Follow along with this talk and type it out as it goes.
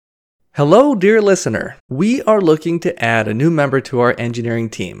Hello, dear listener. We are looking to add a new member to our engineering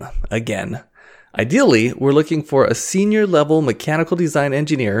team, again. Ideally, we're looking for a senior-level mechanical design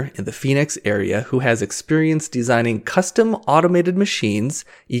engineer in the Phoenix area who has experience designing custom automated machines,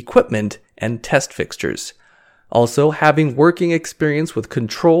 equipment, and test fixtures. Also, having working experience with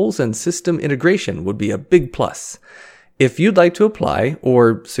controls and system integration would be a big plus. If you'd like to apply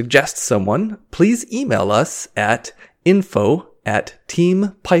or suggest someone, please email us at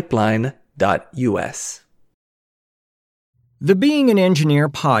info@teampipeline.us. The Being an Engineer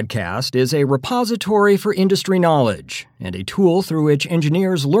podcast is a repository for industry knowledge and a tool through which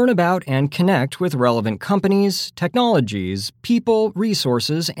engineers learn about and connect with relevant companies, technologies, people,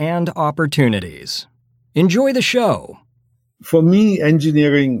 resources, and opportunities. Enjoy the show. For me,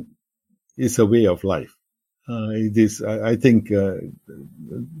 engineering is a way of life. It is, I think,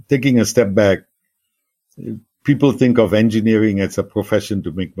 taking a step back, people think of engineering as a profession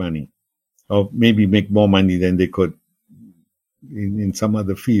to make money, or maybe make more money than they could in some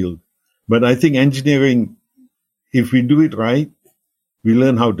other field. But I think engineering, if we do it right, we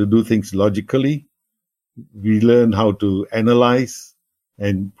learn how to do things logically. We learn how to analyze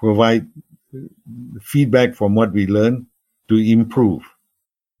and provide feedback from what we learn to improve.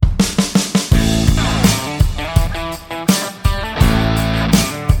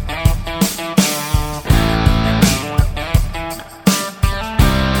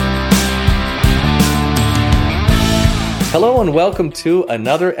 Hello and welcome to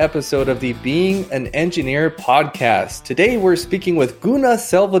another episode of the Being an Engineer podcast. Today we're speaking with Guna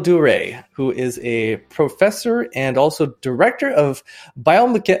Selvadure, who is a professor and also director of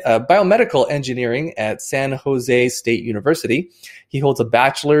biomedical engineering at San Jose State University. He holds a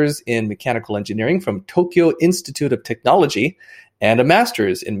bachelor's in mechanical engineering from Tokyo Institute of Technology and a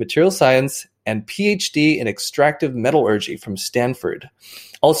master's in material science and PhD in extractive metallurgy from Stanford.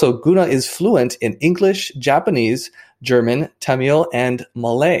 Also, Guna is fluent in English, Japanese, German, Tamil, and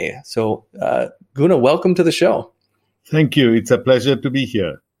Malay. So, Guna, welcome to the show. Thank you. It's a pleasure to be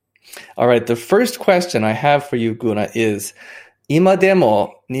here. All right. The first question I have for you, Guna, is, 今で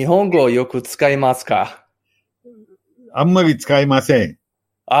も日本語をよく使いますか？あんまり使いません。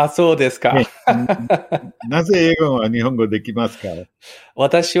あ、そうですか。なぜ英語は日本語できますか？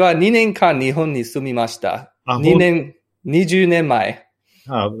私は2年間日本に住みました。20年前。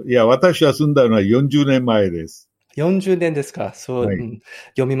いや、私は住んだのは40年前です。40年ですか？そう、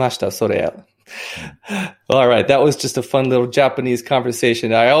読みました、それ。All right, that was just a fun little Japanese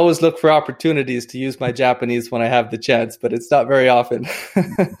conversation. I always look for opportunities to use my Japanese when I have the chance, but it's not very often.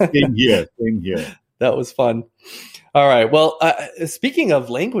 Same here. That was fun. All right, well, speaking of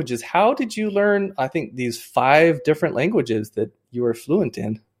languages, how did you learn, I think, these 5 different languages that you were fluent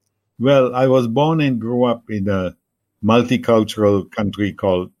in? Well, I was born and grew up in a multicultural country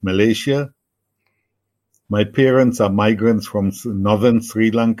called Malaysia. My parents are migrants from northern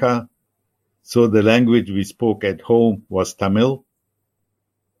Sri Lanka, so the language we spoke at home was Tamil.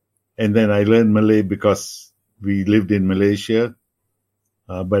 And then I learned Malay because we lived in Malaysia,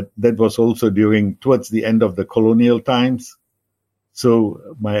 but that was also towards the end of the colonial times. So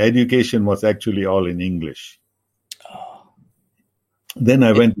my education was actually all in English. Then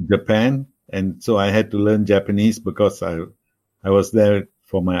I went to Japan, and so I had to learn Japanese because I was there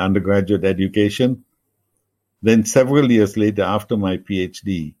for my undergraduate education. Then several years later, after my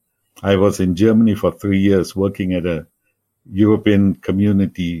PhD, I was in Germany for 3 years working at a European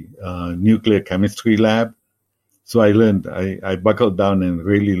community nuclear chemistry lab. So I buckled down and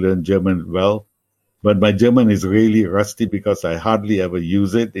really learned German well. But my German is really rusty because I hardly ever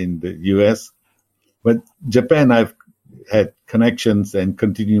use it in the US. But Japan, I've had connections and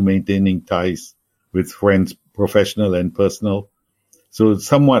continue maintaining ties with friends, professional and personal. So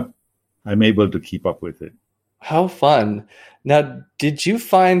somewhat I'm able to keep up with it. How fun. Now, did you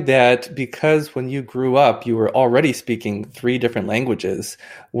find that because when you grew up, you were already speaking 3 different languages,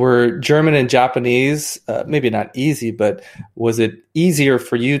 were German and Japanese, maybe not easy, but was it easier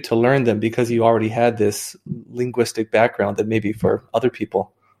for you to learn them because you already had this linguistic background than maybe for other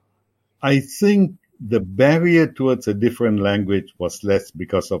people? I think the barrier towards a different language was less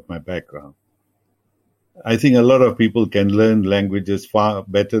because of my background. I think a lot of people can learn languages far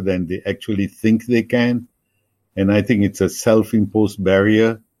better than they actually think they can. And I think it's a self-imposed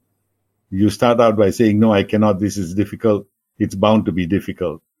barrier. You start out by saying, no, I cannot, this is difficult. It's bound to be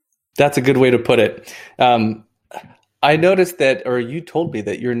difficult. That's a good way to put it. I noticed that, or you told me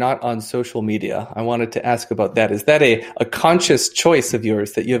that you're not on social media. I wanted to ask about that. Is that a conscious choice of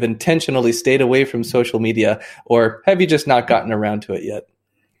yours that you have intentionally stayed away from social media, or have you just not gotten around to it yet?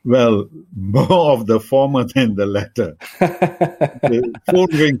 Well, more of the former than the latter. The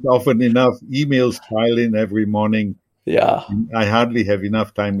phone rings often enough, emails pile in every morning. Yeah. I hardly have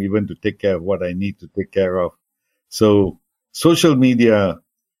enough time even to take care of what I need to take care of. So social media,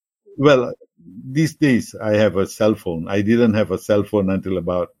 well, these days I have a cell phone. I didn't have a cell phone until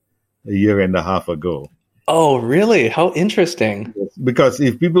about a year and a half ago. Oh, really? How interesting. Because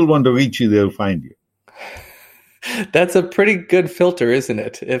if people want to reach you, they'll find you. That's a pretty good filter, isn't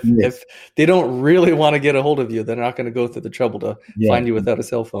it? If they don't really want to get a hold of you, they're not going to go through the trouble to find you without a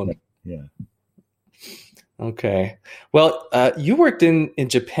cell phone. Yeah. Okay. Well, you worked in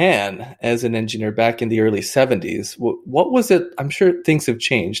Japan as an engineer back in the early 70s. What was it? I'm sure things have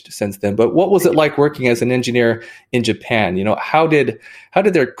changed since then, but what was it like working as an engineer in Japan? You know, how did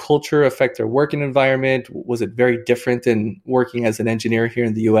their culture affect their working environment? Was it very different than working as an engineer here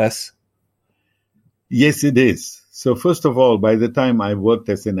in the US? Yes, it is. So first of all, by the time I worked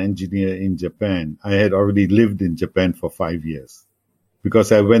as an engineer in Japan, I had already lived in Japan for 5 years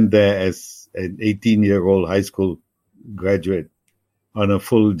because I went there as an 18-year-old high school graduate on a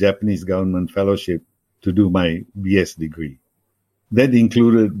full Japanese government fellowship to do my BS degree. That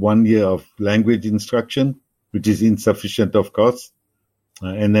included 1 year of language instruction, which is insufficient, of course,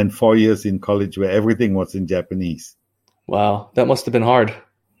 and then 4 years in college where everything was in Japanese. Wow, that must have been hard.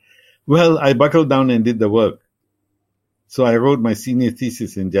 Well, I buckled down and did the work. So I wrote my senior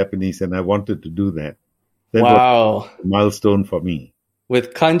thesis in Japanese, and I wanted to do that. That was a milestone for me.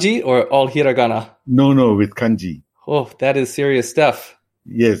 With kanji or all hiragana? No, with kanji. Oh, that is serious stuff.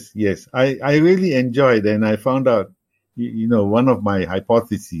 Yes. I really enjoyed, and I found out, one of my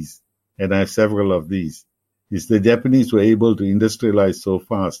hypotheses, and I have several of these, is the Japanese were able to industrialize so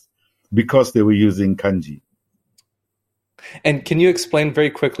fast because they were using kanji. And can you explain very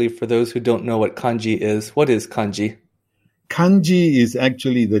quickly for those who don't know what kanji is? What is kanji? Kanji is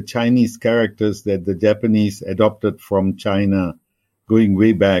actually the Chinese characters that the Japanese adopted from China going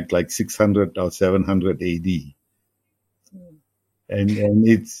way back like 600 or 700 AD. And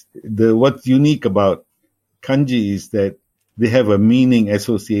it's what's unique about kanji is that they have a meaning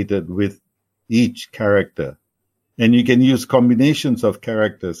associated with each character. And you can use combinations of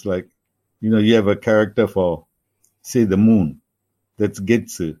characters like, you have a character for, say, the moon. That's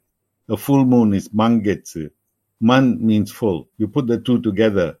Getsu. A full moon is Mangetsu. Man means full. You put the two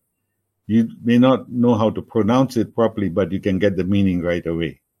together. You may not know how to pronounce it properly, but you can get the meaning right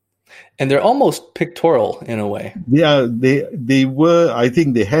away. And they're almost pictorial in a way. Yeah, they were, I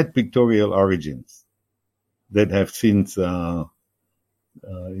think they had pictorial origins that have since, kind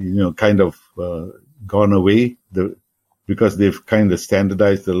of gone away because they've kind of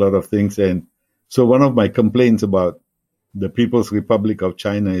standardized a lot of things. And so one of my complaints about the People's Republic of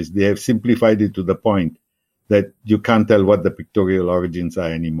China is they have simplified it to the point that you can't tell what the pictorial origins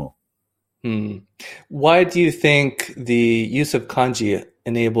are anymore. Why do you think the use of kanji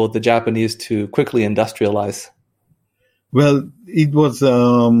enabled the Japanese to quickly industrialize? Well, it was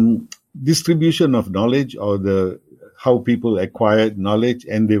distribution of knowledge or how people acquired knowledge,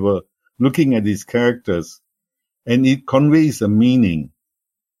 and they were looking at these characters, and it conveys a meaning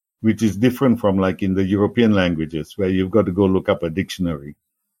which is different from like in the European languages where you've got to go look up a dictionary.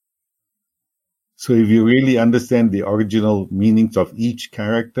 So if you really understand the original meanings of each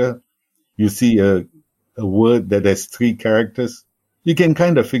character, you see a word that has 3 characters, you can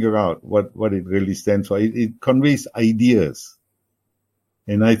kind of figure out what it really stands for. It conveys ideas.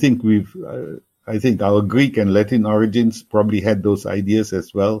 And I think our Greek and Latin origins probably had those ideas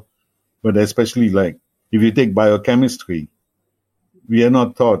as well. But especially like if you take biochemistry, we are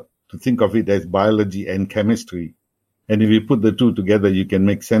not taught to think of it as biology and chemistry. And if you put the two together, you can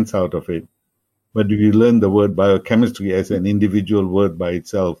make sense out of it. But if you learn the word biochemistry as an individual word by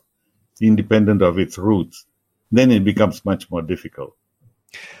itself, independent of its roots, then it becomes much more difficult.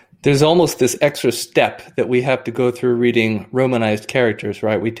 There's almost this extra step that we have to go through reading Romanized characters,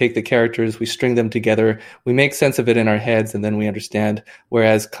 right? We take the characters, we string them together, we make sense of it in our heads, and then we understand.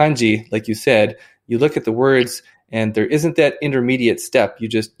 Whereas kanji, like you said, you look at the words and there isn't that intermediate step.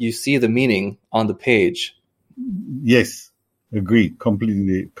 You see the meaning on the page. Yes, agree.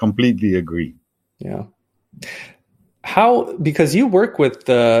 Completely agree. Yeah. Because you work with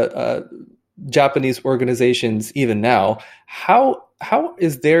the Japanese organizations even now, how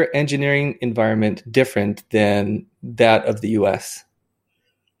is their engineering environment different than that of the US?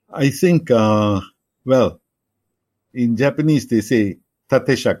 I think, in Japanese they say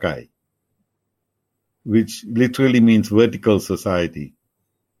tate shakai, which literally means vertical society.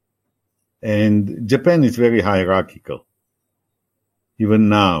 And Japan is very hierarchical. Even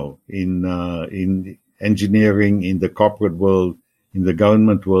now in engineering, in the corporate world, in the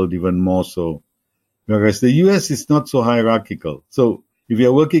government world even more so. Whereas the US is not so hierarchical. So if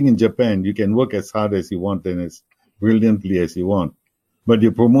you're working in Japan, you can work as hard as you want and as brilliantly as you want. But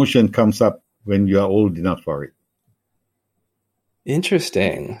your promotion comes up when you are old enough for it.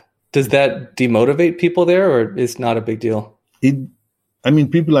 Interesting. Does that demotivate people there, or is not a big deal?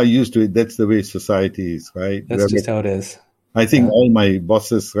 People are used to it. That's the way society is, right? That's just how it is. I think all my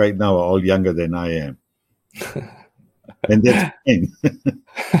bosses right now are all younger than I am. And that's fine.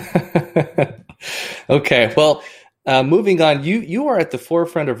 Okay. Well, moving on, you are at the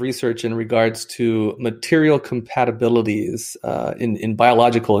forefront of research in regards to material compatibilities in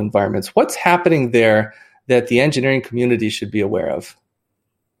biological environments. What's happening there that the engineering community should be aware of?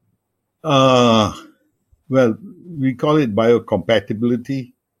 Well, we call it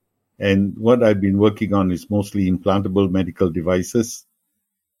biocompatibility. And what I've been working on is mostly implantable medical devices,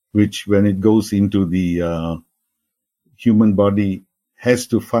 which when it goes into the human body has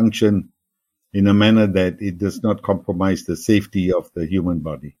to function in a manner that it does not compromise the safety of the human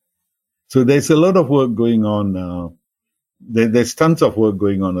body. So there's a lot of work going on. There's tons of work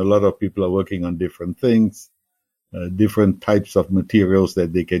going on. A lot of people are working on different things, different types of materials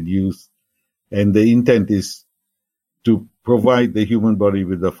that they can use. And the intent is to provide the human body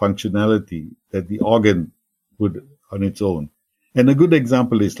with the functionality that the organ would on its own. And a good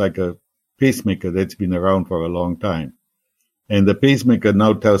example is like a pacemaker that's been around for a long time. And the pacemaker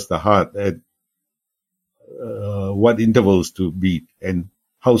now tells the heart at what intervals to beat and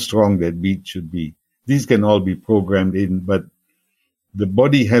how strong that beat should be. These can all be programmed in, but the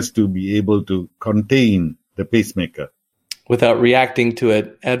body has to be able to contain the pacemaker. Without reacting to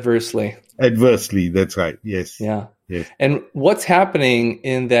it adversely. Adversely, that's right. Yes. Yeah. Yes. And what's happening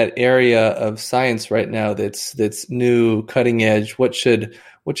in that area of science right now that's new, cutting edge? What should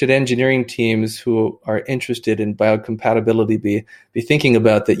engineering teams who are interested in biocompatibility be thinking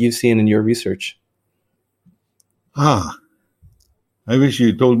about that you've seen in your research? I wish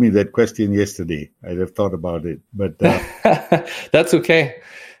you told me that question yesterday. I'd have thought about it, but that's okay.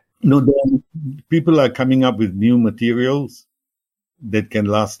 No, people are coming up with new materials that can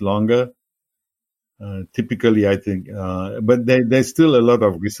last longer. Typically, I think, but there's still a lot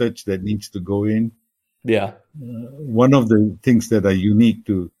of research that needs to go in. Yeah. One of the things that are unique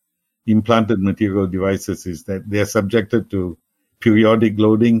to implanted material devices is that they are subjected to periodic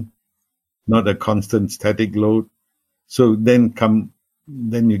loading, not a constant static load. So then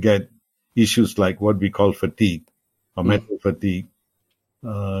you get issues like what we call fatigue or metal fatigue.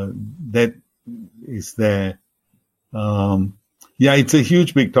 That is there. Yeah, it's a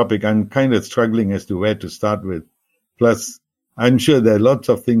huge, big topic. I'm kind of struggling as to where to start with. Plus, I'm sure there are lots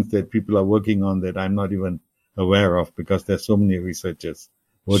of things that people are working on that I'm not even aware of because there's so many researchers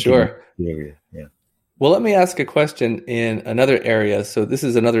working in the area. Yeah. Well, let me ask a question in another area. So this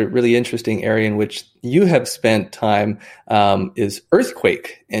is another really interesting area in which you have spent time, is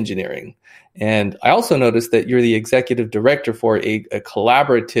earthquake engineering. And I also noticed that you're the executive director for a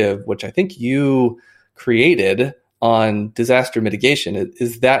collaborative, which I think you created, on disaster mitigation.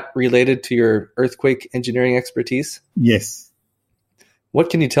 Is that related to your earthquake engineering expertise? Yes. What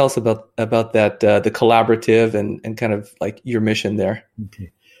can you tell us about that, the collaborative and kind of like your mission there?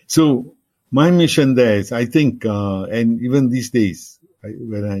 Okay. So my mission there is, I think, and even these days,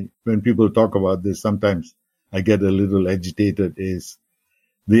 when people talk about this, sometimes I get a little agitated, is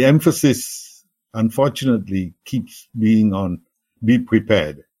the emphasis, unfortunately, keeps being on be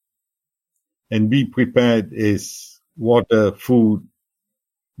prepared. And be prepared is water, food,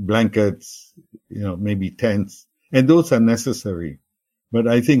 blankets, maybe tents. And those are necessary. But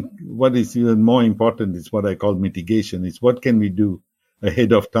I think what is even more important is what I call mitigation. Is what can we do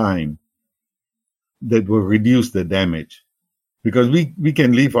ahead of time that will reduce the damage? Because we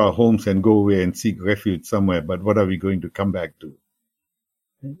can leave our homes and go away and seek refuge somewhere, but what are we going to come back to?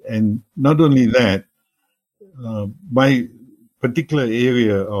 And not only that, my particular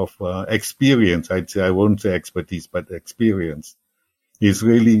area of experience, I'd say, I won't say expertise, but experience, is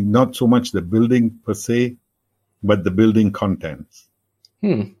really not so much the building per se, but the building contents.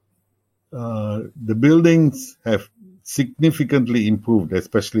 The buildings have significantly improved,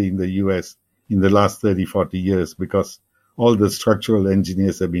 especially in the US, in the last 30, 40 years, because all the structural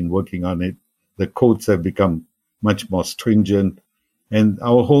engineers have been working on it. The codes have become much more stringent. And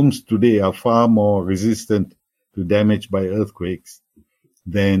our homes today are far more resistant to damage by earthquakes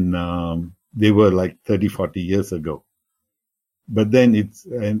than they were like 30, 40 years ago. But then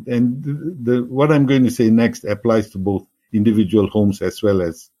what I'm going to say next applies to both individual homes as well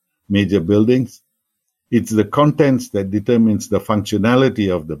as major buildings. It's the contents that determines the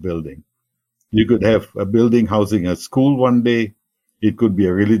functionality of the building. You could have a building housing a school one day, it could be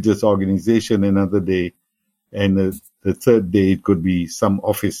a religious organization another day, and the third day it could be some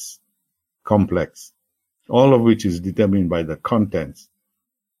office complex, all of which is determined by the contents.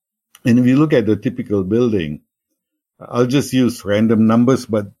 And if you look at the typical building, I'll just use random numbers,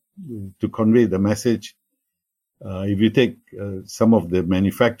 but to convey the message, if you take some of the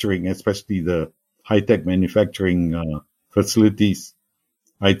manufacturing, especially the high-tech manufacturing facilities,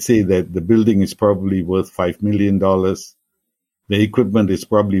 I'd say that the building is probably worth $5 million. The equipment is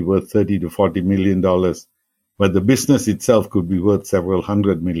probably worth $30 to $40 million, but the business itself could be worth several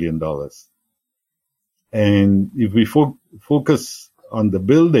 $100 million. And if we focus on the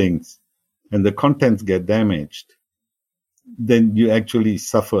buildings and the contents get damaged, then you actually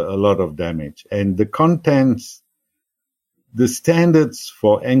suffer a lot of damage. And the contents, the standards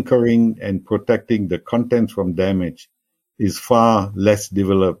for anchoring and protecting the contents from damage is far less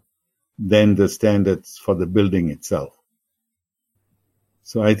developed than the standards for the building itself.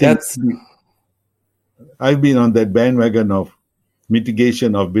 So I think I've been on that bandwagon of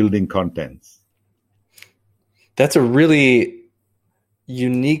mitigation of building contents. That's a really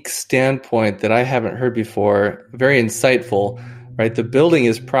unique standpoint that I haven't heard before. Very insightful, right? The building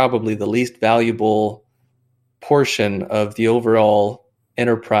is probably the least valuable portion of the overall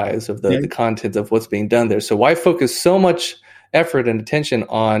enterprise of the contents of what's being done there. So why focus so much effort and attention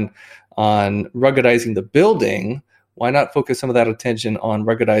on ruggedizing the building? Why not focus some of that attention on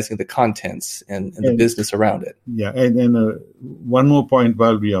ruggedizing the contents and the business around it? Yeah, and one more point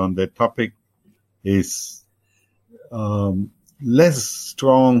while we're on that topic is less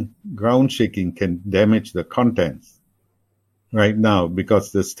strong ground shaking can damage the contents right now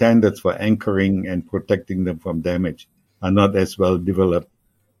because the standards for anchoring and protecting them from damage are not as well developed.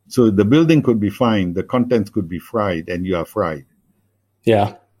 So the building could be fine, the contents could be fried, and you are fried.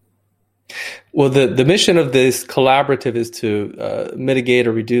 Yeah. Well, the mission of this collaborative is to mitigate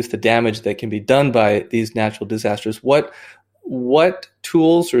or reduce the damage that can be done by these natural disasters. What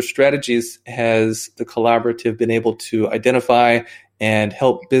tools or strategies has the collaborative been able to identify and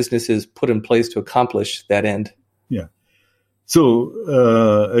help businesses put in place to accomplish that end? Yeah. So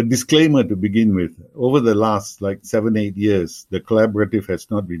a disclaimer to begin with. Over the last 7-8 years, the collaborative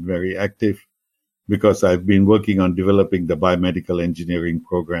has not been very active because I've been working on developing the biomedical engineering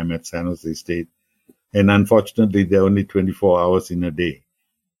program at San Jose State. And unfortunately, there are only 24 hours in a day.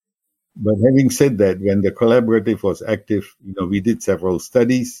 But having said that, when the collaborative was active, we did several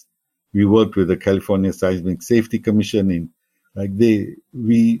studies. We worked with the California Seismic Safety Commission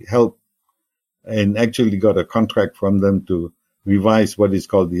we helped and actually got a contract from them to revise what is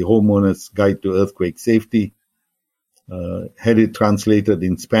called the Homeowner's Guide to Earthquake Safety. Had it translated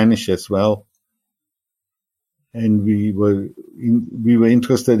in Spanish as well. And we were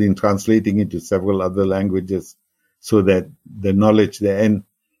interested in translating it to several other languages so that the knowledge there. And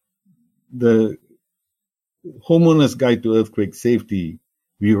the Homeowner's Guide to Earthquake Safety,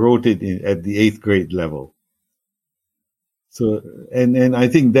 we wrote it at the 8th grade level. So, and I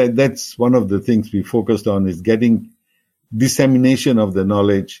think that's one of the things we focused on is getting dissemination of the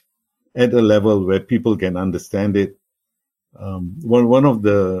knowledge at a level where people can understand it. One of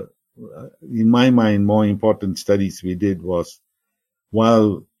the, in my mind, more important studies we did was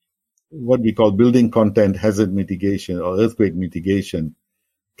while what we call building content hazard mitigation or earthquake mitigation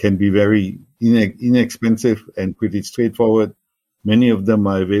can be very inexpensive and pretty straightforward. Many of them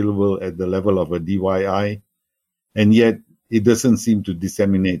are available at the level of a DIY, and yet it doesn't seem to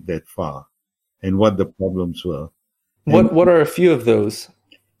disseminate that far and what the problems were. What are a few of those?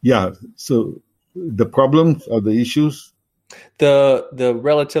 Yeah, so the problems or the issues? The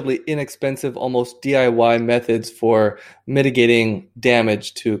relatively inexpensive, almost DIY methods for mitigating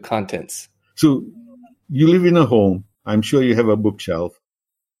damage to contents. So you live in a home. I'm sure you have a bookshelf.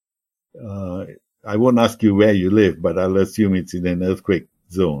 I won't ask you where you live, but I'll assume it's in an earthquake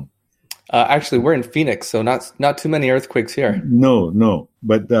zone. Actually, we're in Phoenix, so not too many earthquakes here. No,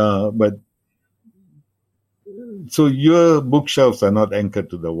 but so your bookshelves are not anchored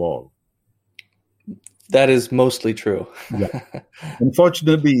to the wall. That is mostly true. Yeah.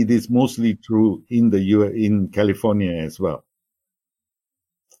 Unfortunately, it is mostly true in California as well.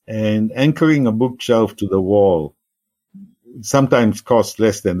 And anchoring a bookshelf to the wall sometimes costs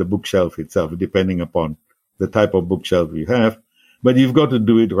less than the bookshelf itself, depending upon the type of bookshelf you have. But you've got to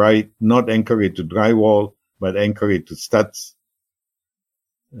do it right, not anchor it to drywall, but anchor it to studs.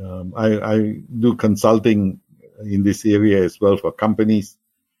 I do consulting in this area as well for companies.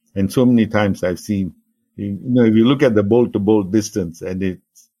 And so many times I've seen, if you look at the bolt to bolt distance and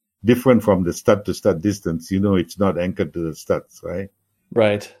it's different from the stud to stud distance, it's not anchored to the studs, right?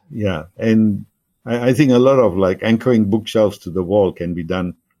 Right. Yeah. And I think a lot of like anchoring bookshelves to the wall can be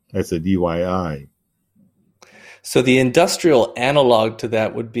done as a DIY. So the industrial analog to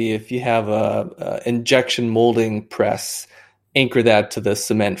that would be if you have a injection molding press, anchor that to the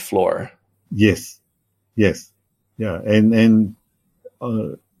cement floor. Yes. Yeah. And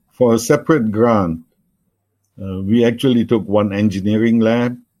for a separate grant, we actually took one engineering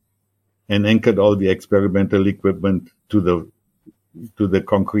lab and anchored all the experimental equipment to the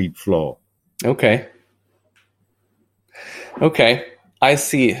concrete floor. Okay. I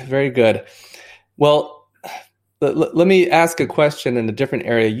see. Very good. Well, let me ask a question in a different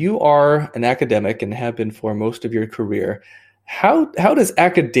area. You are an academic and have been for most of your career. How does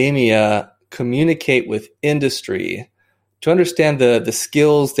academia communicate with industry to understand the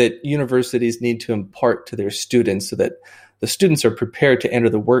skills that universities need to impart to their students so that the students are prepared to enter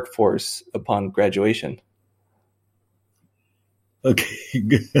the workforce upon graduation?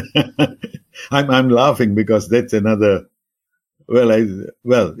 Okay. I'm laughing because that's another,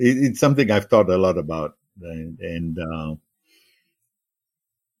 it's something I've thought a lot about. And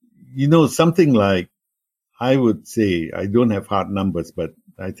something like, I would say, I don't have hard numbers, but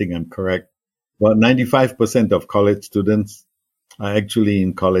I think I'm correct. About 95% of college students are actually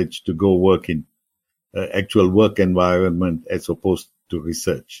in college to go work in actual work environment as opposed to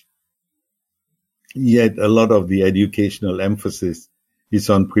research. Yet a lot of the educational emphasis is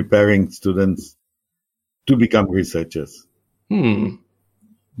on preparing students to become researchers.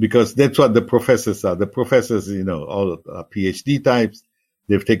 Because that's what the professors are. The professors, all are PhD types.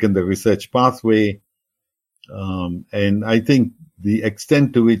 They've taken the research pathway. And I think the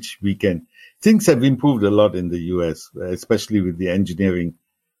extent to which things have improved a lot in the US, especially with the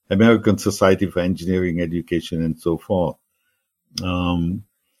American Society for Engineering Education and so forth.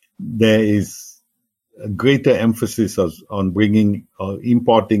 There is a greater emphasis on bringing or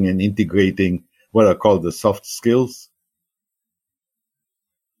importing and integrating what are called the soft skills.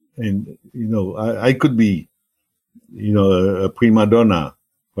 And, I could be, a prima donna,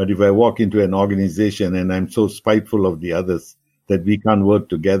 but if I walk into an organization and I'm so spiteful of the others that we can't work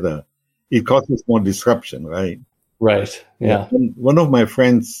together, it causes more disruption, right? Right. Yeah. One of my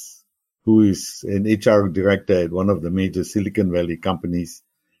friends who is an HR director at one of the major Silicon Valley companies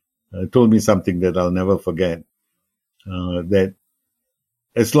told me something that I'll never forget, that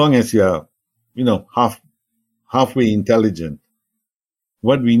as long as you're, halfway intelligent,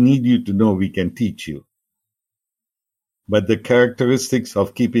 what we need you to know, we can teach you. But the characteristics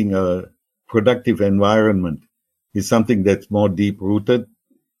of keeping a productive environment is something that's more deep-rooted.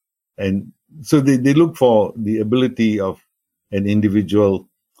 And so they look for the ability of an individual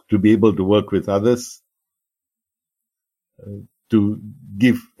to be able to work with others, to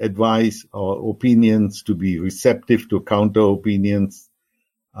give advice or opinions, to be receptive to counter opinions.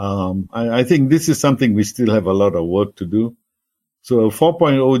 I think this is something we still have a lot of work to do. So a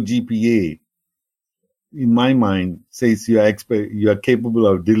 4.0 GPA, in my mind, says you are capable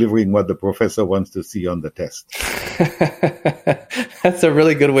of delivering what the professor wants to see on the test. That's a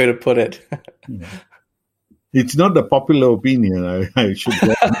really good way to put it. It's not the popular opinion. I should.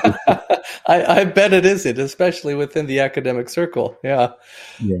 I bet it isn't, especially within the academic circle. Yeah.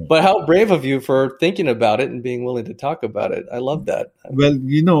 But how brave of you for thinking about it and being willing to talk about it. I love that. Well,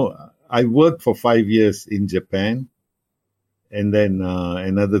 I worked for 5 years in Japan, and then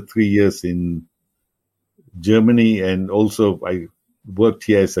another 3 years in Germany, and also I worked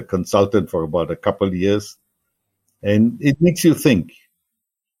here as a consultant for about a couple of years. And it makes you think,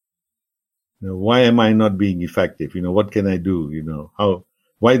 why am I not being effective? What can I do?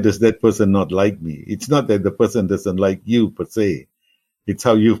 Why does that person not like me? It's not that the person doesn't like you per se. It's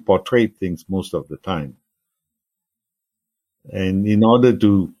how you've portrayed things most of the time. And in order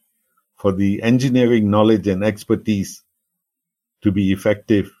for the engineering knowledge and expertise to be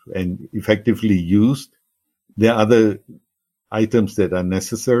effective and effectively used, there are other items that are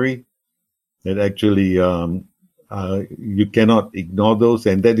necessary that actually you cannot ignore those,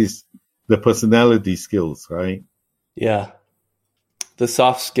 and that is the personality skills, right? Yeah. The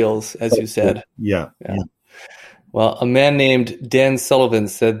soft skills, as you said. Yeah. Well, a man named Dan Sullivan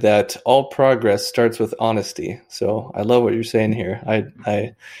said that all progress starts with honesty. So I love what you're saying here.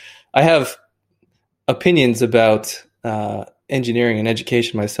 I have opinions about engineering and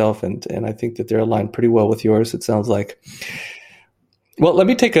education myself, and I think that they're aligned pretty well with yours, it sounds like. Well, let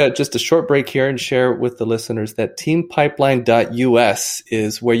me take just a short break here and share with the listeners that teampipeline.us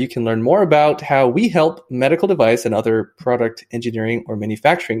is where you can learn more about how we help medical device and other product engineering or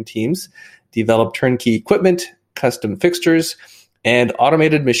manufacturing teams develop turnkey equipment, custom fixtures, and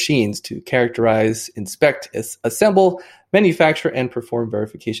automated machines to characterize, inspect, assemble, manufacture, and perform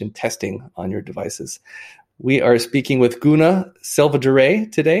verification testing on your devices. We are speaking with Guna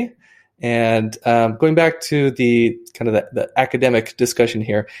Selvadure today. And going back to the kind of the academic discussion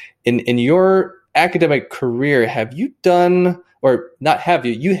here, in your academic career, have you done, or not have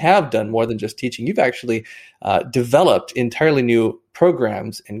you, you have done more than just teaching. You've actually developed entirely new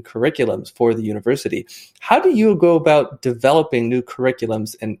programs and curriculums for the university. How do you go about developing new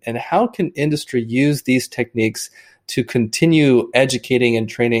curriculums, and how can industry use these techniques to continue educating and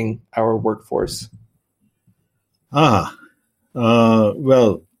training our workforce? Well,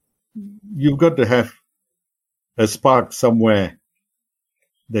 you've got to have a spark somewhere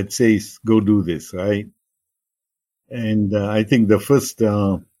that says, go do this, right? And I think the first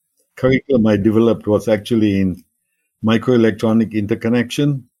curriculum I developed was actually in microelectronic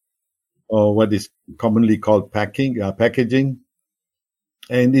interconnection, or what is commonly called packaging.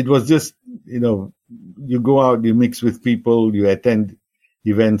 And it was just, you go out, you mix with people, you attend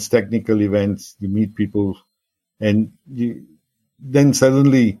events, technical events, you meet people, and then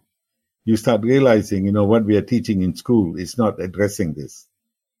suddenly you start realizing, what we are teaching in school is not addressing this.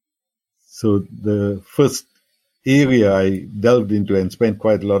 So the first area I delved into and spent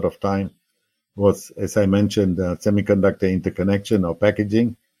quite a lot of time was, as I mentioned, semiconductor interconnection or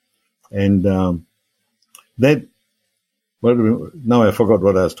packaging. And now I forgot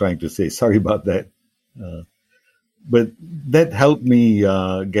what I was trying to say. Sorry about that. But that helped me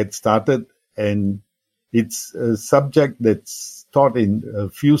get started. And it's a subject that's taught in a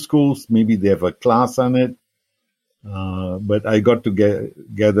few schools. Maybe they have a class on it. But I got to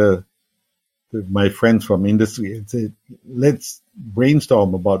gather with my friends from industry and said, let's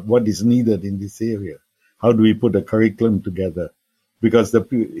brainstorm about what is needed in this area. How do we put a curriculum together? Because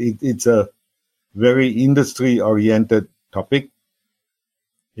it's a very industry-oriented topic.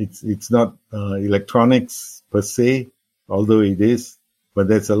 It's not electronics per se, although it is, but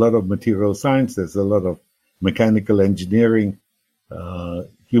there's a lot of material science, there's a lot of mechanical engineering,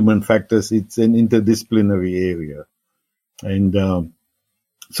 human factors. It's an interdisciplinary area. And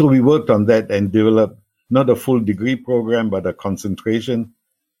so we worked on that and developed not a full degree program, but a concentration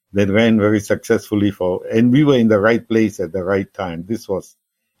that ran very successfully and we were in the right place at the right time. This was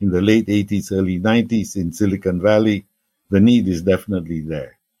in the late 80s, early 90s in Silicon Valley. The need is definitely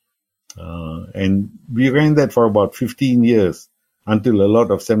there. And we ran that for about 15 years until a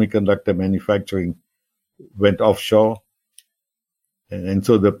lot of semiconductor manufacturing went offshore. And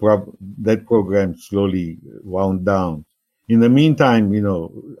so that program slowly wound down. In the meantime,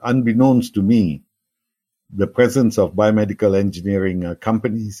 unbeknownst to me, the presence of biomedical engineering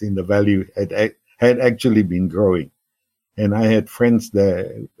companies in the Valley had actually been growing. And I had friends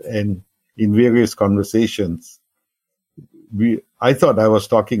there, and in various conversations, I thought I was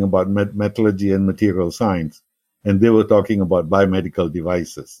talking about metallurgy and material science, and they were talking about biomedical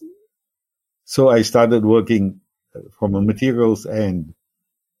devices. So I started working from a materials and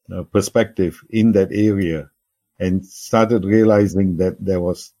perspective in that area, and started realizing that there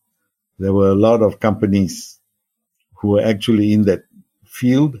were a lot of companies who were actually in that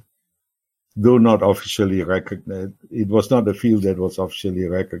field, though not officially recognized. It was not a field that was officially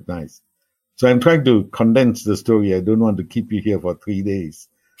recognized. So I'm trying to condense the story. I don't want to keep you here for 3 days.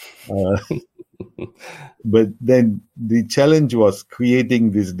 But then the challenge was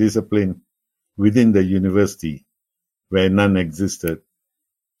creating this discipline within the university where none existed.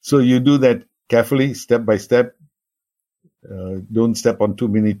 So you do that carefully, step by step. Don't step on too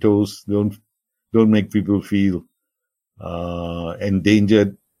many toes. Don't make people feel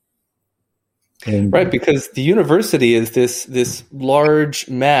endangered. Right, because the university is this large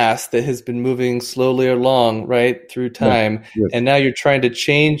mass that has been moving slowly along, right, through time. Yes. And now you're trying to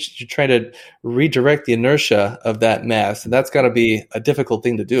redirect the inertia of that mass. And that's got to be a difficult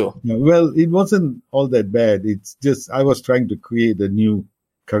thing to do. Well, it wasn't all that bad. It's just I was trying to create a new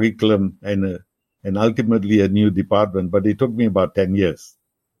curriculum and ultimately a new department, but it took me about 10 years.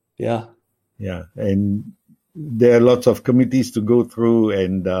 Yeah. Yeah. And there are lots of committees to go through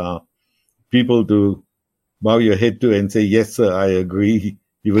and people to bow your head to and say, yes, sir, I agree,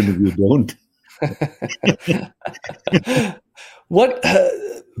 even if you don't.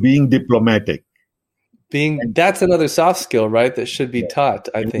 Being diplomatic. That's another soft skill, right? That should be taught,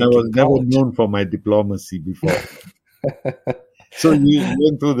 I think. I was never known for my diplomacy before. So we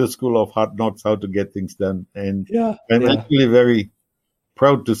went through the school of hard knocks, how to get things done. And I'm actually very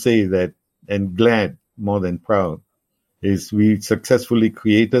proud to say that, and glad more than proud, is we successfully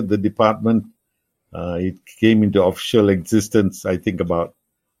created the department. It came into official existence, I think, about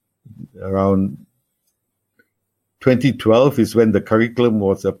around 2012 is when the curriculum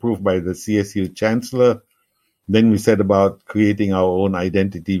was approved by the CSU chancellor. Then we set about creating our own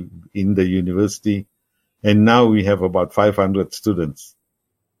identity in the university. And now we have about 500 students.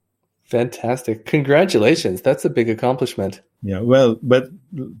 Fantastic. Congratulations. That's a big accomplishment. Yeah, well, but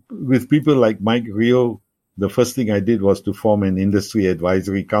with people like Mike Rio, the first thing I did was to form an industry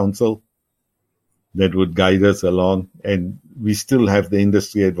advisory council that would guide us along. And we still have the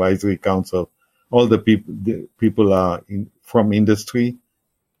industry advisory council. All the people are from industry.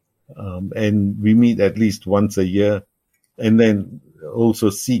 And we meet at least once a year, and then also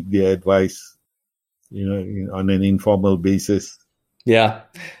seek their advice, on an informal basis. Yeah.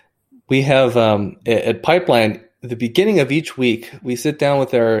 We have at Pipeline, at the beginning of each week, we sit down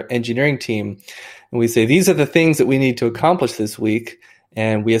with our engineering team and we say, these are the things that we need to accomplish this week.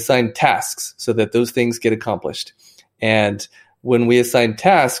 And we assign tasks so that those things get accomplished. And when we assign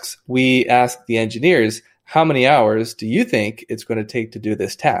tasks, we ask the engineers, how many hours do you think it's going to take to do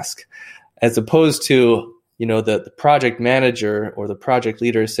this task? As opposed to, the project manager or the project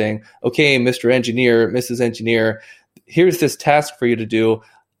leader saying, okay, Mr. Engineer, Mrs. Engineer, here's this task for you to do.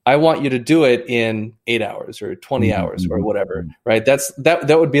 I want you to do it in 8 hours or 20 hours or whatever, right?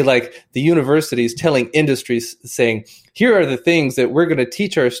 That would be like the universities telling industries saying, here are the things that we're going to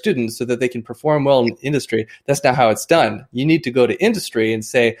teach our students so that they can perform well in industry. That's not how it's done. You need to go to industry and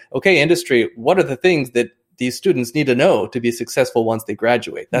say, okay, industry, what are the things that these students need to know to be successful once they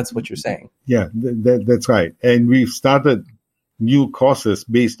graduate? That's what you're saying. Yeah, that's right. And we've started new courses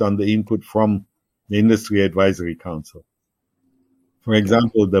based on the input from the Industry Advisory Council. For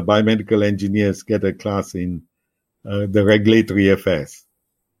example, the biomedical engineers get a class in the regulatory affairs,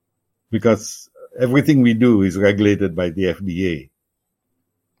 because everything we do is regulated by the FDA.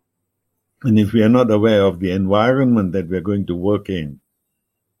 And if we are not aware of the environment that we're going to work in,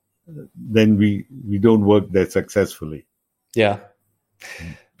 then we don't work that successfully. Yeah.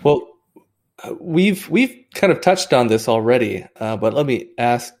 Well, we've kind of touched on this already, but let me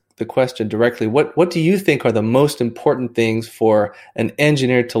ask the question directly. What do you think are the most important things for an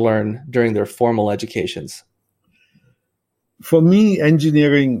engineer to learn during their formal educations? For me,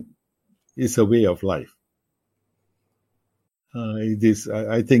 engineering is a way of life. It is,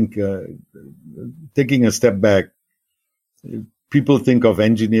 I think, taking a step back, people think of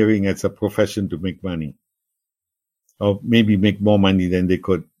engineering as a profession to make money, or maybe make more money than they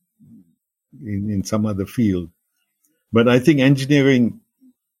could in some other field. But I think engineering,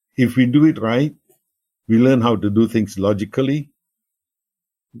 if we do it right, we learn how to do things logically.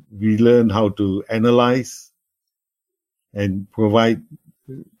 We learn how to analyze and provide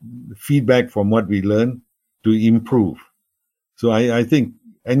feedback from what we learn to improve. So I think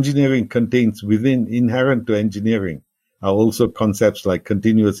engineering contains inherent to engineering are also concepts like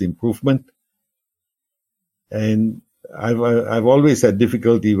continuous improvement. And I've always had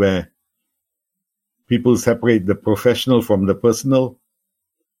difficulty where people separate the professional from the personal.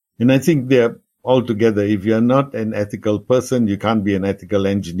 And I think they're all together. If you're not an ethical person, you can't be an ethical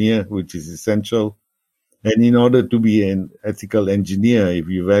engineer, which is essential. And in order to be an ethical engineer, if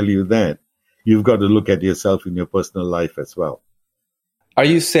you value that, you've got to look at yourself in your personal life as well. Are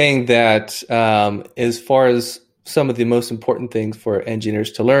you saying that as far as some of the most important things for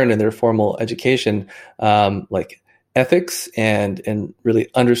engineers to learn in their formal education, like ethics and really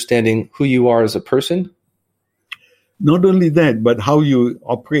understanding who you are as a person? Not only that, but how you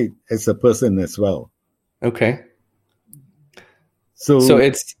operate as a person as well. Okay. So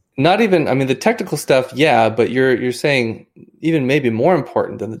it's not even, the technical stuff, yeah, but you're saying even maybe more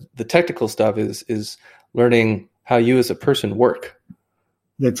important than the technical stuff is learning how you as a person work.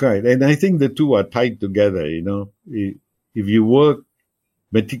 That's right. And I think the two are tied together, If you work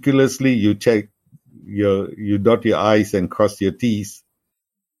meticulously, you check you dot your I's and cross your T's,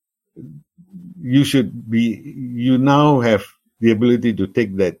 you now have the ability to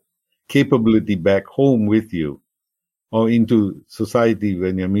take that capability back home with you or into society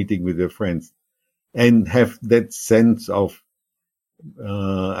when you're meeting with your friends and have that sense of,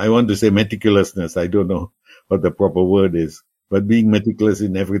 I want to say meticulousness. I don't know what the proper word is, but being meticulous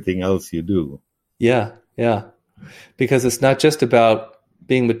in everything else you do. Yeah. Because it's not just about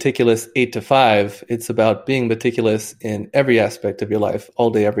being meticulous 8 to 5. It's about being meticulous in every aspect of your life, all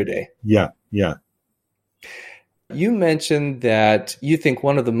day, every day. Yeah. You mentioned that you think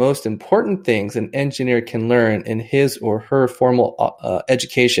one of the most important things an engineer can learn in his or her formal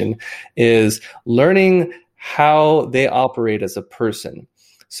education is learning how they operate as a person.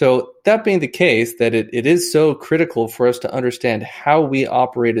 So that being the case, that it is so critical for us to understand how we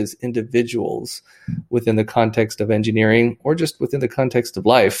operate as individuals within the context of engineering or just within the context of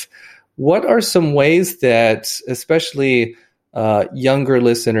life. what are some ways that especially younger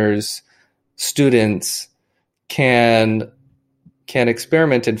listeners, students can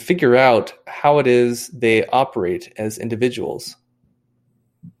experiment and figure out how it is they operate as individuals?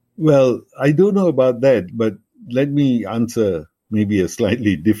 Well, I don't know about that, but let me answer maybe a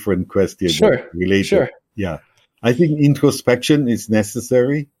slightly different question. Sure. Related. Sure. Yeah. I think introspection is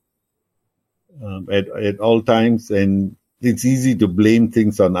necessary at all times, and it's easy to blame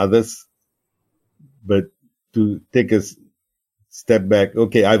things on others, but to take a step back,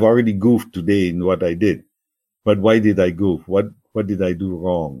 okay, I've already goofed today in what I did, but why did I goof? What did I do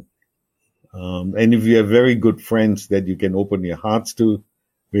wrong? And if you have very good friends that you can open your hearts to,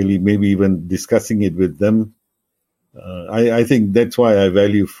 really maybe even discussing it with them, I think that's why I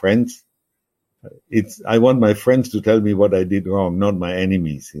value friends. I want my friends to tell me what I did wrong, not my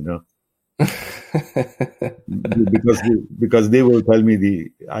enemies, because they will tell me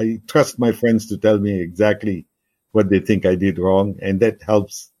I trust my friends to tell me exactly what they think I did wrong, and that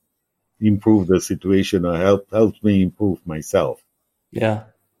helps improve the situation or helps me improve myself. Yeah.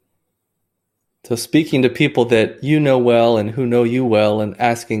 So speaking to people that you know well and who know you well, and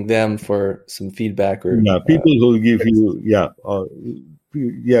asking them for some feedback, or people who give you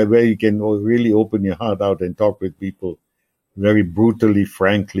where you can really open your heart out and talk with people very brutally,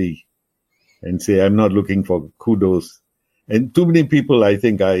 frankly, and say, I'm not looking for kudos. And too many people, I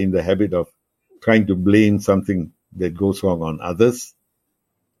think, are in the habit of trying to blame something that goes wrong on others,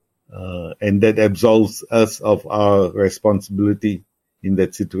 and that absolves us of our responsibility in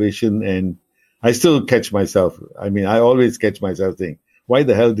that situation. And I still catch myself. I mean, I always catch myself saying, why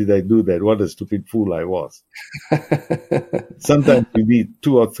the hell did I do that? What a stupid fool I was. Sometimes you need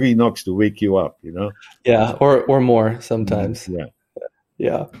 2 or 3 knocks to wake you up, Yeah, or more sometimes.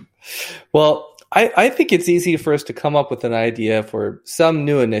 Yeah. Well, I think it's easy for us to come up with an idea for some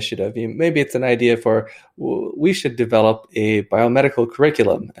new initiative. Maybe it's an idea for, we should develop a biomedical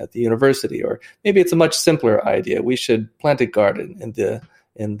curriculum at the university, or maybe it's a much simpler idea. We should plant a garden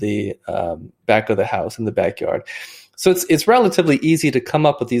in the back of the house, in the backyard. So it's relatively easy to come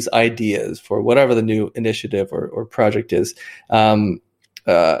up with these ideas for whatever the new initiative or project is.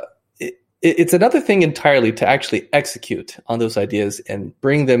 It's another thing entirely to actually execute on those ideas and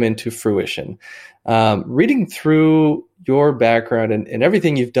bring them into fruition. Reading through your background and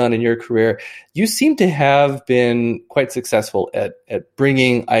everything you've done in your career, you seem to have been quite successful at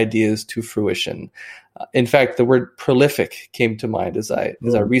bringing ideas to fruition. In fact, the word prolific came to mind as I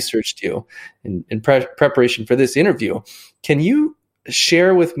researched you in preparation for this interview. Can you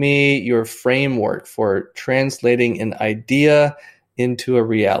share with me your framework for translating an idea into a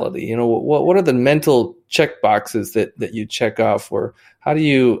reality? What are the mental check boxes that you check off, or how do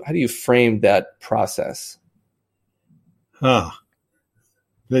you frame that process? Let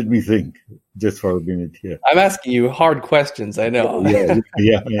me think just for a minute here. I'm asking you hard questions, I know.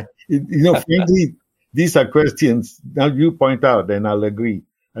 Yeah. Frankly, these are questions. Now you point out, and I'll agree,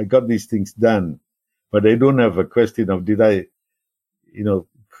 I got these things done, but I don't have a question of did I,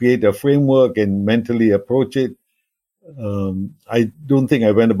 create a framework and mentally approach it. I don't think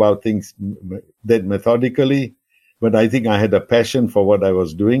I went about things that methodically, but I think I had a passion for what I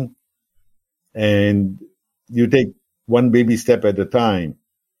was doing. And you take one baby step at a time.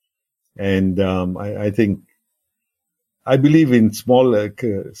 And I believe in small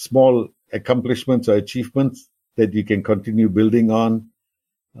accomplishments or achievements that you can continue building on,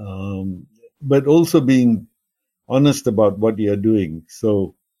 but also being honest about what you're doing.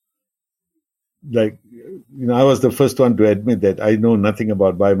 So, I was the first one to admit that I know nothing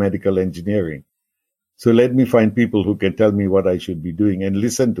about biomedical engineering. So let me find people who can tell me what I should be doing and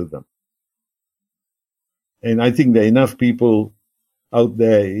listen to them. And I think there are enough people out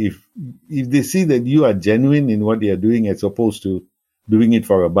there, if they see that you are genuine in what you're doing as opposed to doing it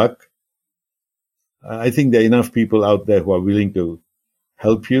for a buck, I think there are enough people out there who are willing to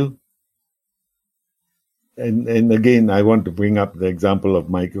help you. And again, I want to bring up the example of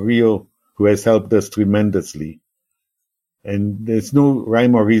Mike Rio, who has helped us tremendously. And there's no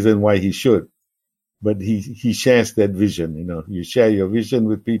rhyme or reason why he should, but he shares that vision. You share your vision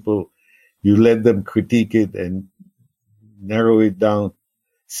with people, you let them critique it and narrow it down,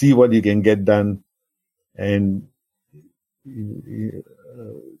 see what you can get done. And a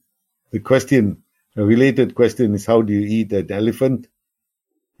related question is, how do you eat an elephant?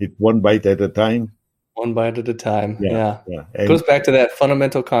 It's one bite at a time. One bite at a time. Yeah. It goes back to that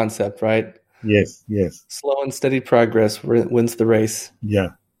fundamental concept, right? Yes. Slow and steady progress wins the race. Yeah.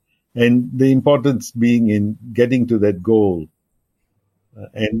 And the importance being in getting to that goal,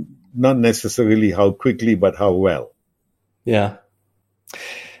 and not necessarily how quickly, but how well. Yeah.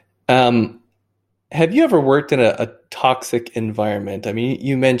 Have you ever worked in a toxic environment? I mean,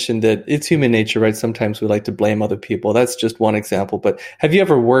 you mentioned that it's human nature, right? Sometimes we like to blame other people. That's just one example. But have you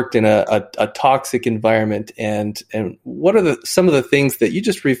ever worked in a toxic environment? And what are some of the things that you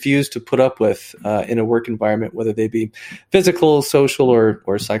just refuse to put up with in a work environment, whether they be physical, social,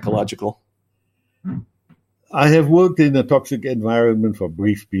 or psychological? I have worked in a toxic environment for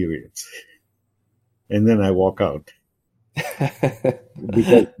brief periods, and then I walk out.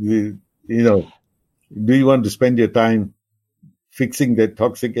 Because, do you want to spend your time fixing that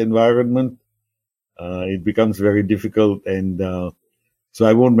toxic environment? It becomes very difficult. And so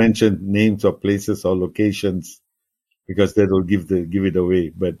I won't mention names of places or locations because that will give it away.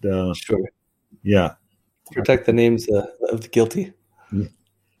 But sure. Yeah. Protect the names of the guilty.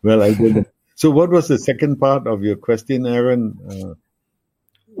 Well, I didn't. So what was the second part of your question, Aaron?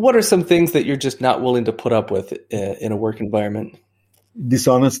 What are some things that you're just not willing to put up with in a work environment?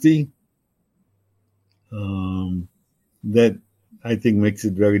 Dishonesty. That I think makes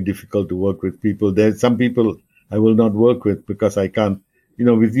it very difficult to work with people. There's some people I will not work with because I can't,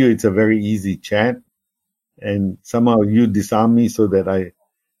 with you, it's a very easy chat, and somehow you disarm me so that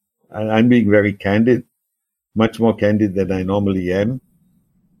I'm being very candid, much more candid than I normally am.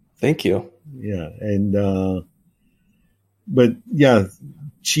 Thank you. Yeah. And, but yeah,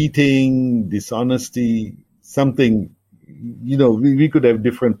 cheating, dishonesty, something, we could have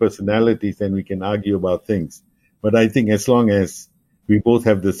different personalities and we can argue about things. But I think as long as we both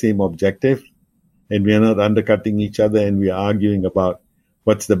have the same objective and we are not undercutting each other and we are arguing about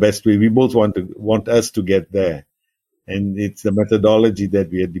what's the best way, we both want us to get there. And it's the methodology that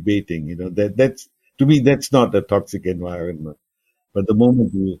we are debating. That's to me, that's not a toxic environment. But the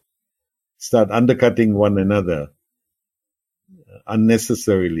moment we start undercutting one another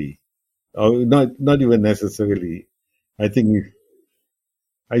unnecessarily, or not even necessarily, I think if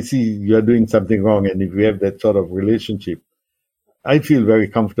I see you're doing something wrong, and if we have that sort of relationship, I feel very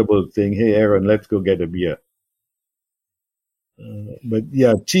comfortable saying, "Hey, Aaron, let's go get a beer." But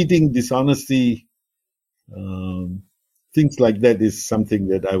yeah, cheating, dishonesty, things like that is something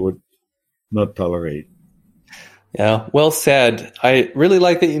that I would not tolerate. Yeah, well said. I really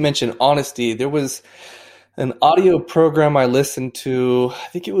like that you mentioned honesty. There was an audio program I listened to, I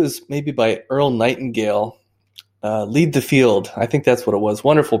think it was maybe by Earl Nightingale, Lead the Field. I think that's what it was.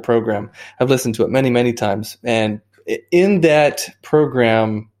 Wonderful program. I've listened to it many, many times. And in that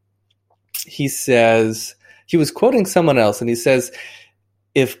program, he says, he was quoting someone else, and he says,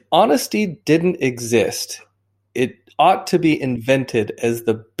 if honesty didn't exist, it ought to be invented as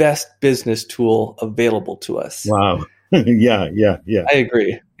the best business tool available to us. Wow. Yeah. I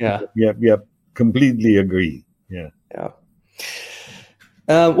agree. Yeah. Yep. Completely agree. Yeah.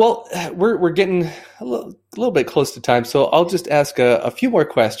 Well, we're getting a little bit close to time, so I'll just ask a few more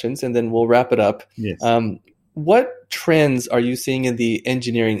questions, and then we'll wrap it up. Yes. What trends are you seeing in the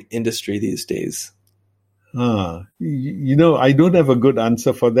engineering industry these days? I don't have a good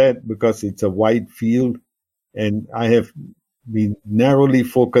answer for that because it's a wide field, and I have been narrowly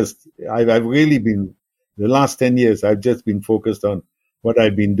focused. I've really been, the last 10 years, I've just been focused on what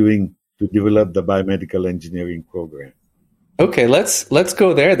I've been doing to develop the biomedical engineering program. Okay, let's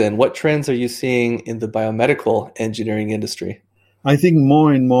go there then. What trends are you seeing in the biomedical engineering industry? I think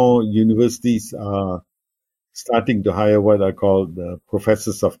more and more universities are starting to hire what are called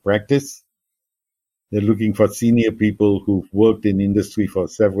professors of practice. They're looking for senior people who've worked in industry for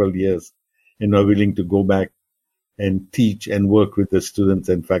several years and are willing to go back and teach and work with the students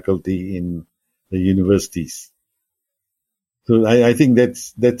and faculty in the universities. So I think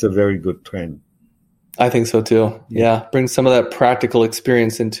that's a very good trend. I think so too. Yeah. Bring some of that practical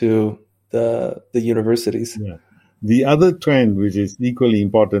experience into the universities. Yeah. The other trend, which is equally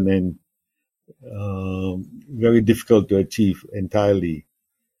important and very difficult to achieve entirely,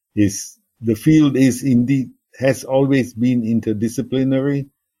 is the field has always been interdisciplinary,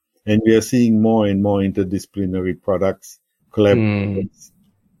 and we are seeing more and more interdisciplinary products, collaborations.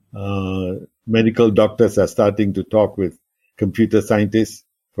 Medical doctors are starting to talk with computer scientists,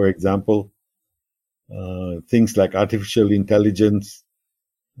 for example. Things like artificial intelligence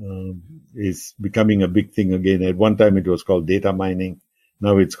is becoming a big thing again. At one time it was called data mining.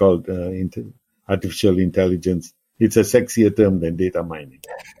 Now it's called artificial intelligence. It's a sexier term than data mining.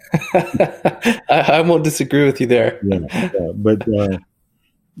 I won't disagree with you there. And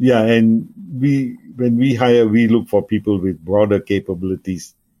when we hire, we look for people with broader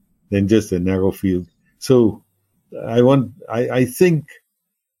capabilities than just a narrow field. So I think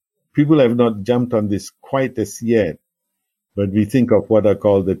people have not jumped on this quite as yet, but we think of what are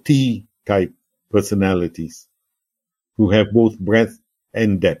called the T-type personalities who have both breadth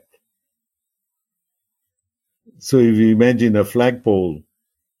and depth. So if you imagine a flagpole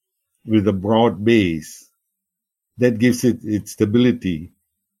with a broad base, that gives it its stability,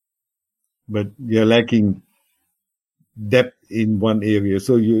 but you're lacking depth in one area.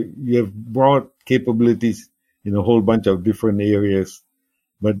 So you have broad capabilities in a whole bunch of different areas,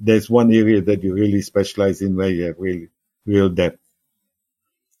 but there's one area that you really specialize in where you have really real depth.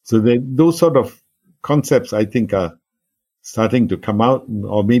 So those sort of concepts, I think, are starting to come out,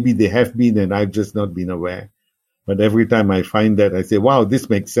 or maybe they have been and I've just not been aware. But every time I find that, I say, wow, this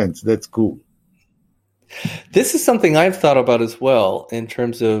makes sense. That's cool. This is something I've thought about as well in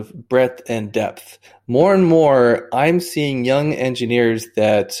terms of breadth and depth. More and more, I'm seeing young engineers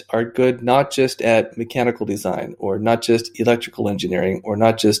that are good not just at mechanical design or not just electrical engineering or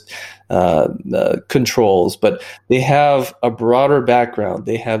not just controls, but they have a broader background.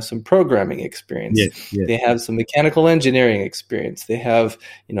 They have some programming experience. Yes. They have some mechanical engineering experience. They have,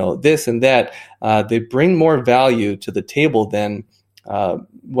 this and that. They bring more value to the table than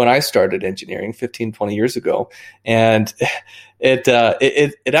when I started engineering 15, 20 years ago. And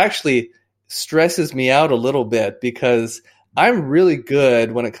it actually stresses me out a little bit because I'm really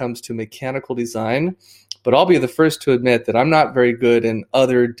good when it comes to mechanical design, but I'll be the first to admit that I'm not very good in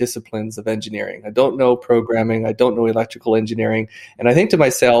other disciplines of engineering. I don't know programming. I don't know electrical engineering. And I think to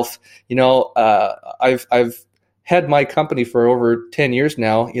myself, I've had my company for over 10 years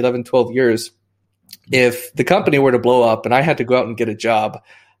now, 11, 12 years. If the company were to blow up and I had to go out and get a job,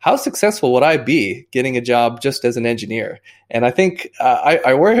 how successful would I be getting a job just as an engineer? And I think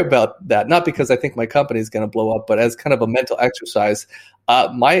I worry about that, not because I think my company is going to blow up, but as kind of a mental exercise.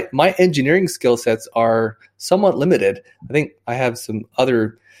 My engineering skill sets are somewhat limited. I think I have some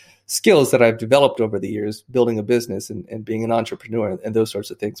other skills that I've developed over the years, building a business and being an entrepreneur and those sorts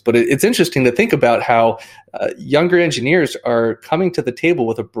of things. But it's interesting to think about how younger engineers are coming to the table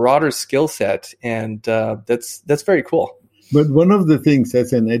with a broader skill set, and that's very cool. But one of the things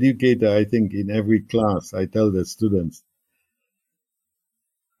as an educator, I think in every class, I tell the students,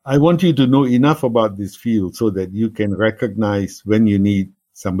 I want you to know enough about this field so that you can recognize when you need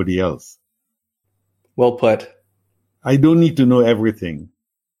somebody else. Well put. I don't need to know everything.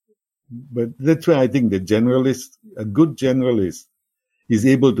 But that's why I think a good generalist, is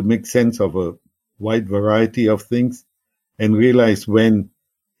able to make sense of a wide variety of things and realize when,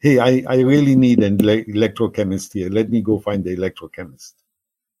 hey, I really need an electrochemist here. Let me go find the electrochemist.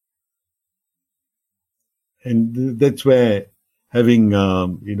 And that's where having, a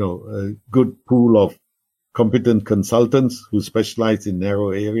good pool of competent consultants who specialize in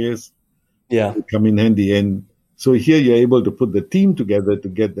narrow areas come in handy. And so here you're able to put the team together to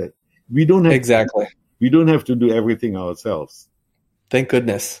get that. We don't have to do everything ourselves. Thank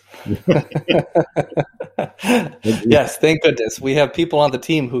goodness. Yes, thank goodness. We have people on the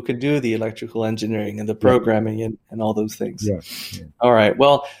team who can do the electrical engineering and the programming and all those things. Yeah. All right.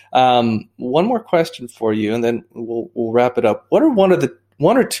 Well, one more question for you, and then we'll wrap it up. What are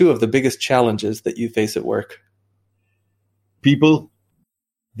one or two of the biggest challenges that you face at work? People,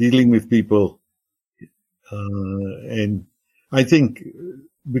 dealing with people. And I think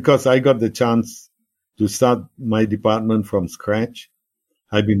because I got the chance to start my department from scratch,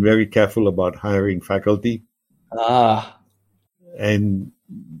 I've been very careful about hiring faculty. And,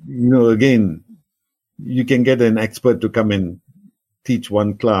 again, you can get an expert to come and teach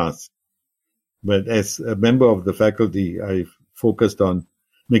one class. But as a member of the faculty, I've focused on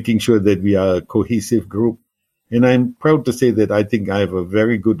making sure that we are a cohesive group. And I'm proud to say that I think I have a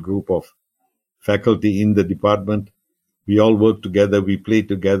very good group of faculty in the department. We all work together. We play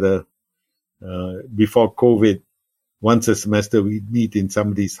together. Before COVID, once a semester, we meet in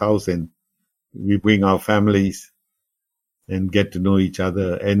somebody's house and we bring our families and get to know each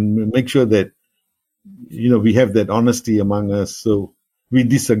other and make sure that, we have that honesty among us. So we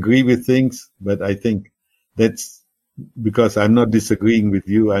disagree with things, but I think that's because I'm not disagreeing with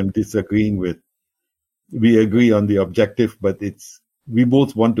you. We agree on the objective, but we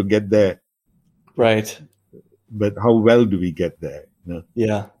both want to get there. Right. But how well do we get there?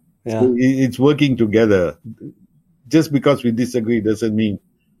 Yeah. So it's working together. Just because we disagree doesn't mean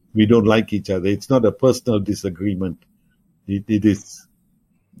we don't like each other. It's not a personal disagreement. It is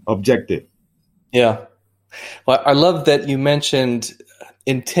objective. Yeah. Well, I love that you mentioned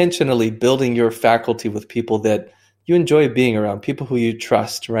intentionally building your faculty with people that you enjoy being around, people who you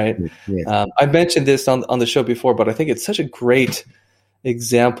trust, right? Yes. I've mentioned this on the show before, but I think it's such a great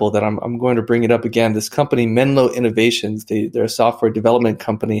example that I'm going to bring it up again. This company, Menlo Innovations, they're a software development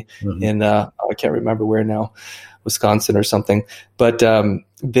company in I can't remember where now, Wisconsin or something. But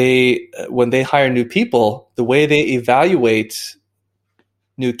when they hire new people, the way they evaluate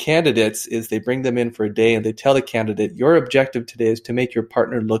new candidates is they bring them in for a day and they tell the candidate, your objective today is to make your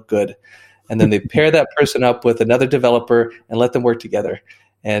partner look good. And then they pair that person up with another developer and let them work together.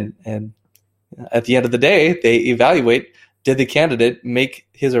 And at the end of the day, they evaluate, did the candidate make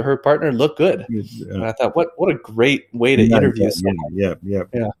his or her partner look good? And I thought, what a great way to interview someone. Yeah.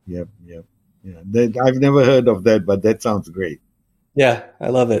 I've never heard of that, but that sounds great. Yeah, I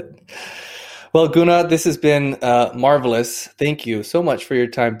love it. Well, Guna, this has been marvelous. Thank you so much for your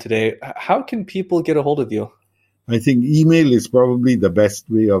time today. How can people get a hold of you? I think email is probably the best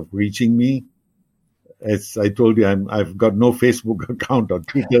way of reaching me. As I told you, I've got no Facebook account or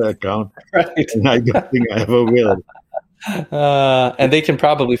Twitter account, right. And I don't think I ever will. And they can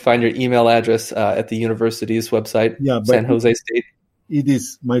probably find your email address at the university's website, San Jose State. It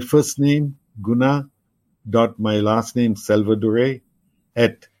is my first name, Guna, dot my last name, Salvadore,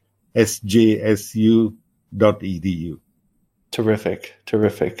 at sjsu.edu. Terrific.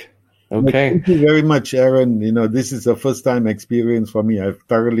 But Okay. thank you very much, Aaron. This is a first-time experience for me. I've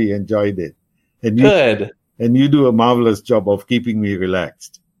thoroughly enjoyed it. And Good. And you do a marvelous job of keeping me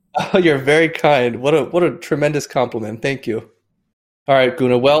relaxed. Oh, you're very kind. What a tremendous compliment. Thank you. All right,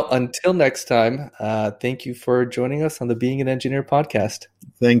 Guna. Well, until next time, thank you for joining us on the Being an Engineer podcast.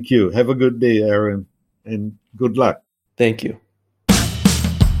 Thank you. Have a good day, Aaron, and good luck. Thank you.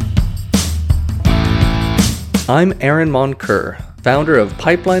 I'm Aaron Monker, founder of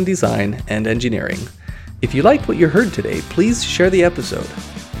Pipeline Design and Engineering. If you liked what you heard today, please share the episode.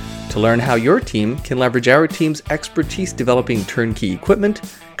 To learn how your team can leverage our team's expertise developing turnkey equipment,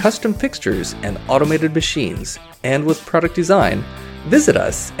 custom fixtures, and automated machines, and with product design, visit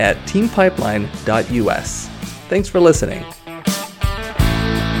us at teampipeline.us. Thanks for listening.